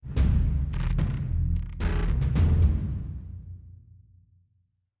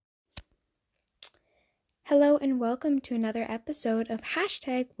Hello and welcome to another episode of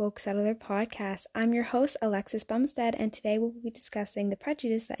Woke Settler Podcast. I'm your host, Alexis Bumstead, and today we'll be discussing the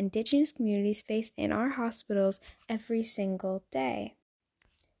prejudice that Indigenous communities face in our hospitals every single day.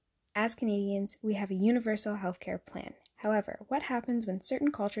 As Canadians, we have a universal healthcare plan. However, what happens when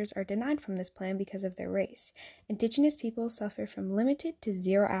certain cultures are denied from this plan because of their race? Indigenous people suffer from limited to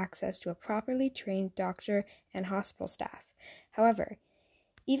zero access to a properly trained doctor and hospital staff. However,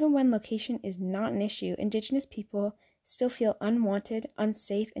 even when location is not an issue, Indigenous people still feel unwanted,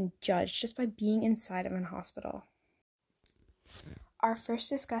 unsafe, and judged just by being inside of a hospital. Our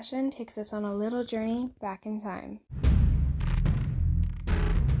first discussion takes us on a little journey back in time.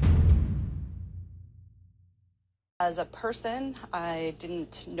 As a person, I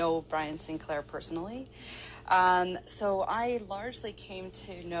didn't know Brian Sinclair personally. So I largely came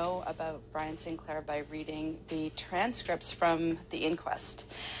to know about Brian Sinclair by reading the transcripts from the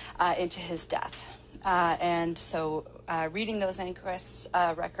inquest into his death. And so reading those inquest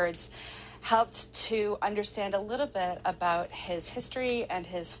records helped to understand a little bit about his history and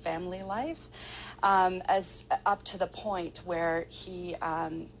his family life, as up to the point where he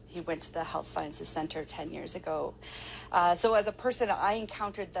went to the Health Sciences Center 10 years ago. So as a person, I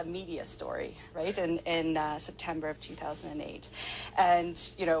encountered the media story, right, in September of 2008. And,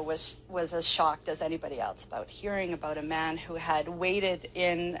 was as shocked as anybody else about hearing about a man who had waited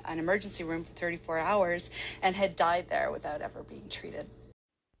in an emergency room for 34 hours and had died there without ever being treated.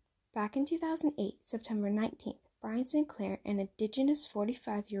 Back in 2008, September 19th, Brian Sinclair, an Indigenous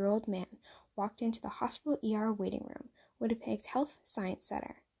 45-year-old man, walked into the hospital ER waiting room, Winnipeg's Health Science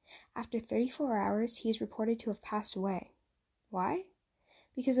Center. After 34 hours, he is reported to have passed away. Why?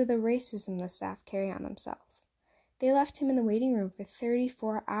 Because of the racism the staff carry on themselves. They left him in the waiting room for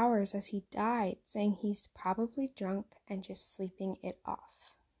 34 hours as he died, saying he's probably drunk and just sleeping it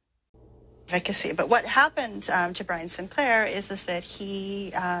off. Advocacy. But what happened to Brian Sinclair is that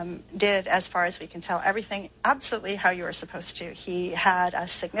he did, as far as we can tell, everything absolutely how you were supposed to. He had a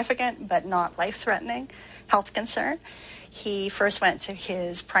significant but not life-threatening health concern. He first went to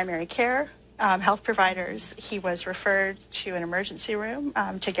his primary care health providers. He was referred to an emergency room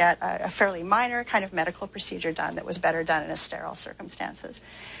to get a fairly minor kind of medical procedure done that was better done in sterile circumstances.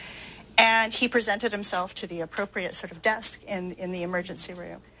 And he presented himself to the appropriate sort of desk in the emergency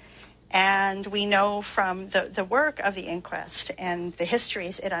room. And we know from the work of the inquest and the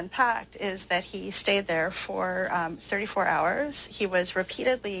histories it unpacked is that he stayed there for 34 hours. He was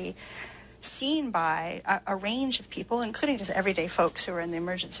repeatedly seen by a range of people, including just everyday folks who were in the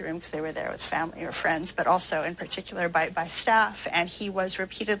emergency room because they were there with family or friends, but also in particular by staff. And he was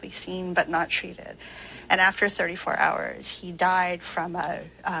repeatedly seen but not treated. And after 34 hours, he died from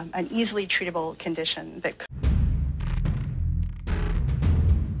an easily treatable condition that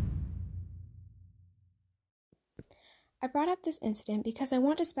I brought up this incident because I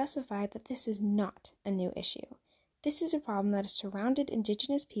want to specify that this is not a new issue. This is a problem that has surrounded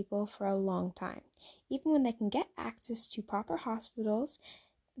Indigenous people for a long time. Even when they can get access to proper hospitals,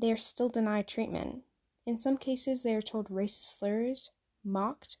 they are still denied treatment. In some cases, they are told racist slurs,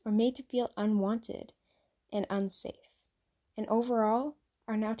 mocked, or made to feel unwanted and unsafe, and overall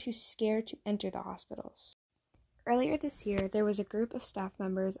are now too scared to enter the hospitals. Earlier this year, there was a group of staff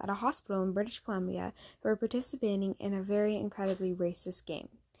members at a hospital in British Columbia who were participating in a very incredibly racist game.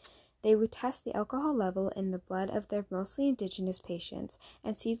 They would test the alcohol level in the blood of their mostly Indigenous patients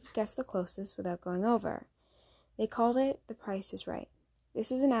and see who could guess the closest without going over. They called it The Price is Right.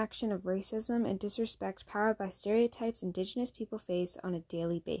 This is an action of racism and disrespect powered by stereotypes Indigenous people face on a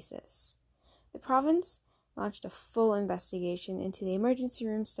daily basis. The province launched a full investigation into the emergency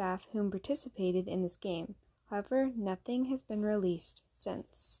room staff whom participated in this game. However, nothing has been released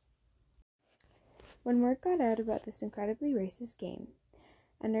since. When word got out about this incredibly racist game,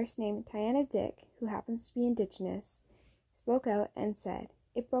 a nurse named Tiana Dick, who happens to be Indigenous, spoke out and said,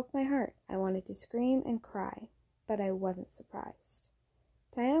 "It broke my heart. I wanted to scream and cry, but I wasn't surprised."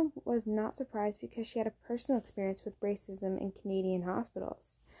 Tiana was not surprised because she had a personal experience with racism in Canadian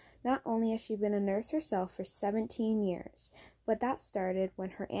hospitals. Not only has she been a nurse herself for 17 years, but that started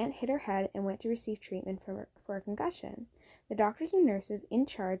when her aunt hit her head and went to receive treatment for a concussion. The doctors and nurses in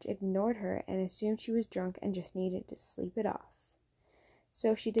charge ignored her and assumed she was drunk and just needed to sleep it off.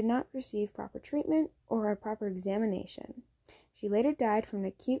 So she did not receive proper treatment or a proper examination. She later died from an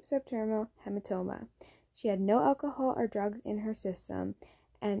acute subdermal hematoma. She had no alcohol or drugs in her system,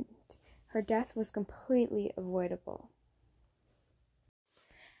 and her death was completely avoidable.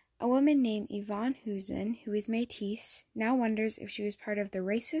 A woman named Yvonne Husen, who is Métis, now wonders if she was part of the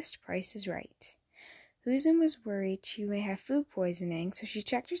racist Price is Right. Huzin was worried she may have food poisoning, so she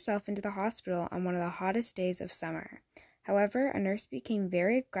checked herself into the hospital on one of the hottest days of summer. However, a nurse became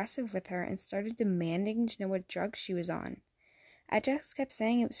very aggressive with her and started demanding to know what drugs she was on. I just kept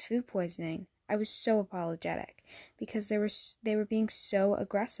saying it was food poisoning. I was so apologetic because they were being so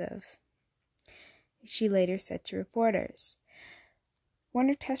aggressive, she later said to reporters. When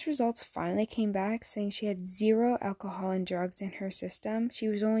her test results finally came back saying she had 0 alcohol and drugs in her system, she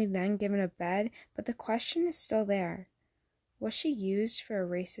was only then given a bed, but the question is still there. Was she used for a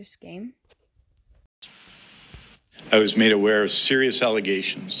racist game? I was made aware of serious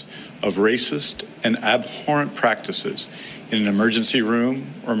allegations of racist and abhorrent practices in an emergency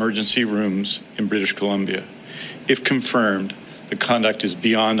room or emergency rooms in British Columbia. If confirmed, the conduct is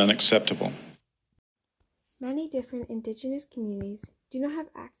beyond unacceptable. Many different Indigenous communities do not have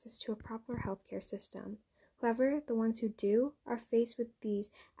access to a proper healthcare system. However, the ones who do are faced with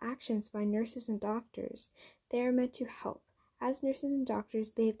these actions by nurses and doctors. They are meant to help. As nurses and doctors,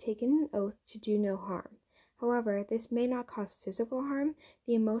 they have taken an oath to do no harm. However, this may not cause physical harm.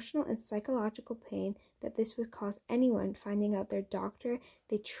 The emotional and psychological pain that this would cause anyone finding out their doctor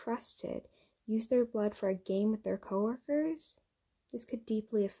they trusted used their blood for a game with their coworkers, this could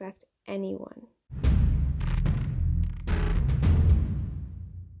deeply affect anyone.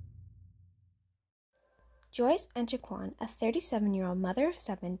 Joyce Enchiquan, a 37-year-old mother of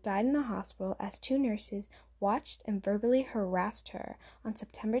 7, died in the hospital as 2 nurses watched and verbally harassed her on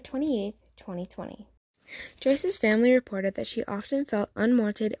September 28, 2020. Joyce's family reported that she often felt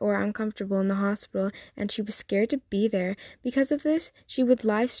unwanted or uncomfortable in the hospital, and she was scared to be there. Because of this, she would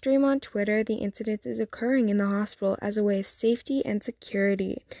live stream on Twitter the incidences occurring in the hospital as a way of safety and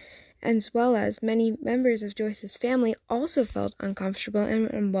security. As well as many members of Joyce's family also felt uncomfortable and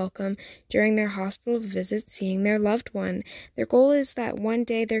unwelcome during their hospital visits seeing their loved one. Their goal is that one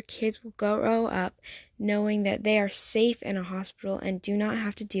day their kids will grow up knowing that they are safe in a hospital and do not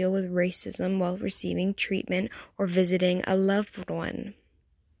have to deal with racism while receiving treatment or visiting a loved one.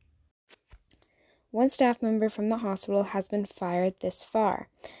 One staff member from the hospital has been fired this far,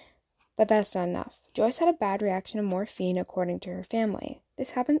 but that's not enough. Joyce had a bad reaction to morphine, according to her family.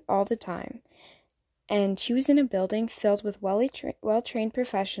 This happens all the time, and she was in a building filled with well-trained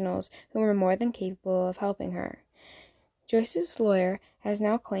professionals who were more than capable of helping her. Joyce's lawyer has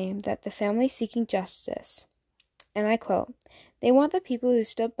now claimed that the family is seeking justice, and I quote, "They want the people who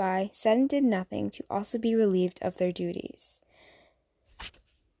stood by, said and did nothing to also be relieved of their duties."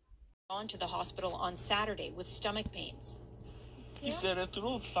 On to the hospital on Saturday with stomach pains.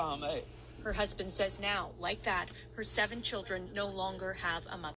 Her husband says now, like that, her 7 children no longer have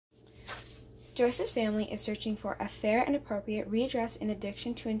a mother. Joyce's family is searching for a fair and appropriate redress in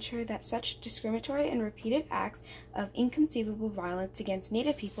addiction to ensure that such discriminatory and repeated acts of inconceivable violence against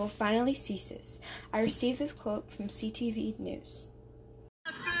Native people finally ceases. I received this quote from CTV News.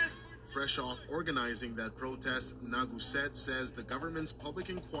 Fresh off organizing that protest, Naguset says the government's public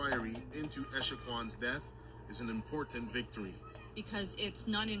inquiry into Enchiquan's death is an important victory. Because it's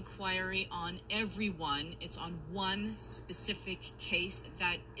not an inquiry on everyone, it's on one specific case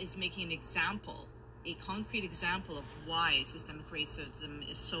that is making an example, a concrete example of why systemic racism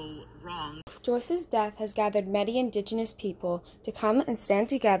is so wrong. Joyce's death has gathered many Indigenous people to come and stand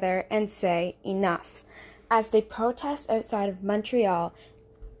together and say enough as they protest outside of Montreal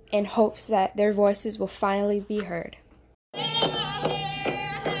in hopes that their voices will finally be heard.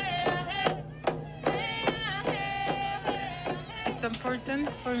 It's important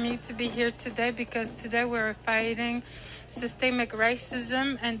for me to be here today because today we're fighting systemic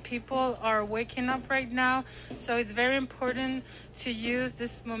racism and people are waking up right now. So it's very important to use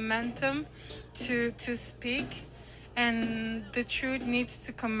this momentum to speak, and the truth needs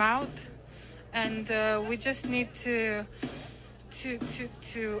to come out, and we just need to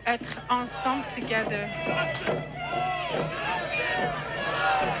être ensemble together.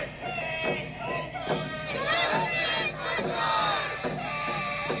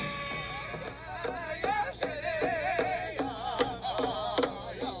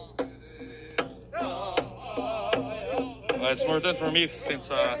 It's important for me since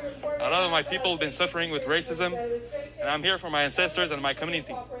a lot of my people have been suffering with racism, and I'm here for my ancestors and my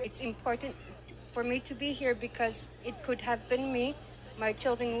community. It's important for me to be here because it could have been me. My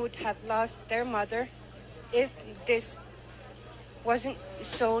children would have lost their mother if this wasn't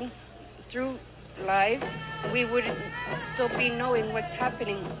shown through live. We wouldn't still be knowing what's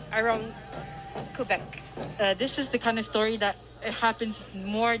happening around Quebec. This is the kind of story that happens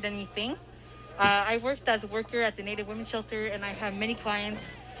more than you think. I worked as a worker at the Native Women's Shelter, and I have many clients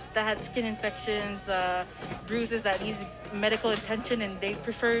that had skin infections, bruises that needs medical attention, and they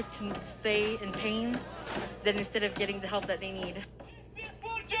prefer to stay in pain than instead of getting the help that they need. Justice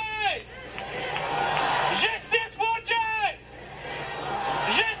for Joyce! Justice for Joyce!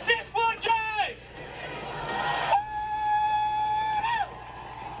 Justice for Joyce!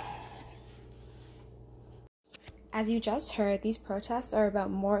 As you just heard, these protests are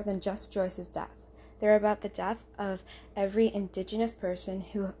about more than just Joyce's death. They're about the death of every Indigenous person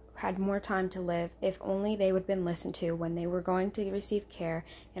who had more time to live if only they would have been listened to when they were going to receive care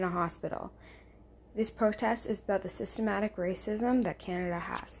in a hospital. This protest is about the systematic racism that Canada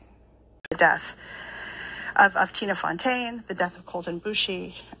has. The death of Tina Fontaine, the death of Colton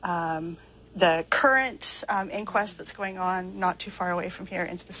Boushie, the current inquest that's going on not too far away from here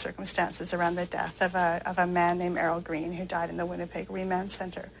into the circumstances around the death of a man named Errol Green who died in the Winnipeg Remand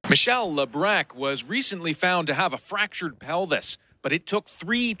Centre. Michelle Lebrec was recently found to have a fractured pelvis, but it took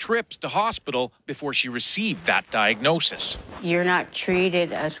 3 trips to hospital before she received that diagnosis. You're not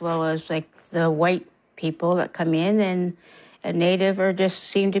treated as well as like the white people that come in, and a native or just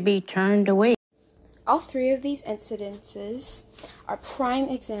seem to be turned away. All 3 of these incidences are prime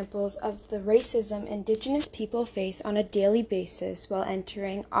examples of the racism Indigenous people face on a daily basis while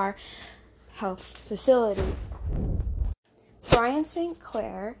entering our health facilities. Brian St.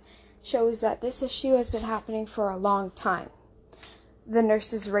 Clair shows that this issue has been happening for a long time. The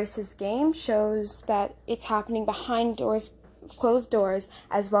Nurses' Racist Game shows that it's happening behind doors, closed doors,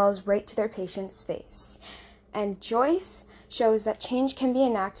 as well as right to their patient's face. And Joyce shows that change can be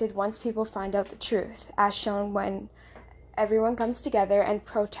enacted once people find out the truth, as shown when everyone comes together and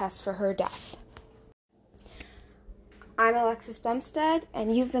protests for her death. I'm Alexis Bumstead,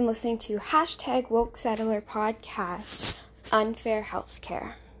 and you've been listening to #WokeSettler Podcast, Unfair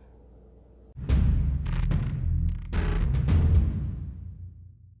Healthcare.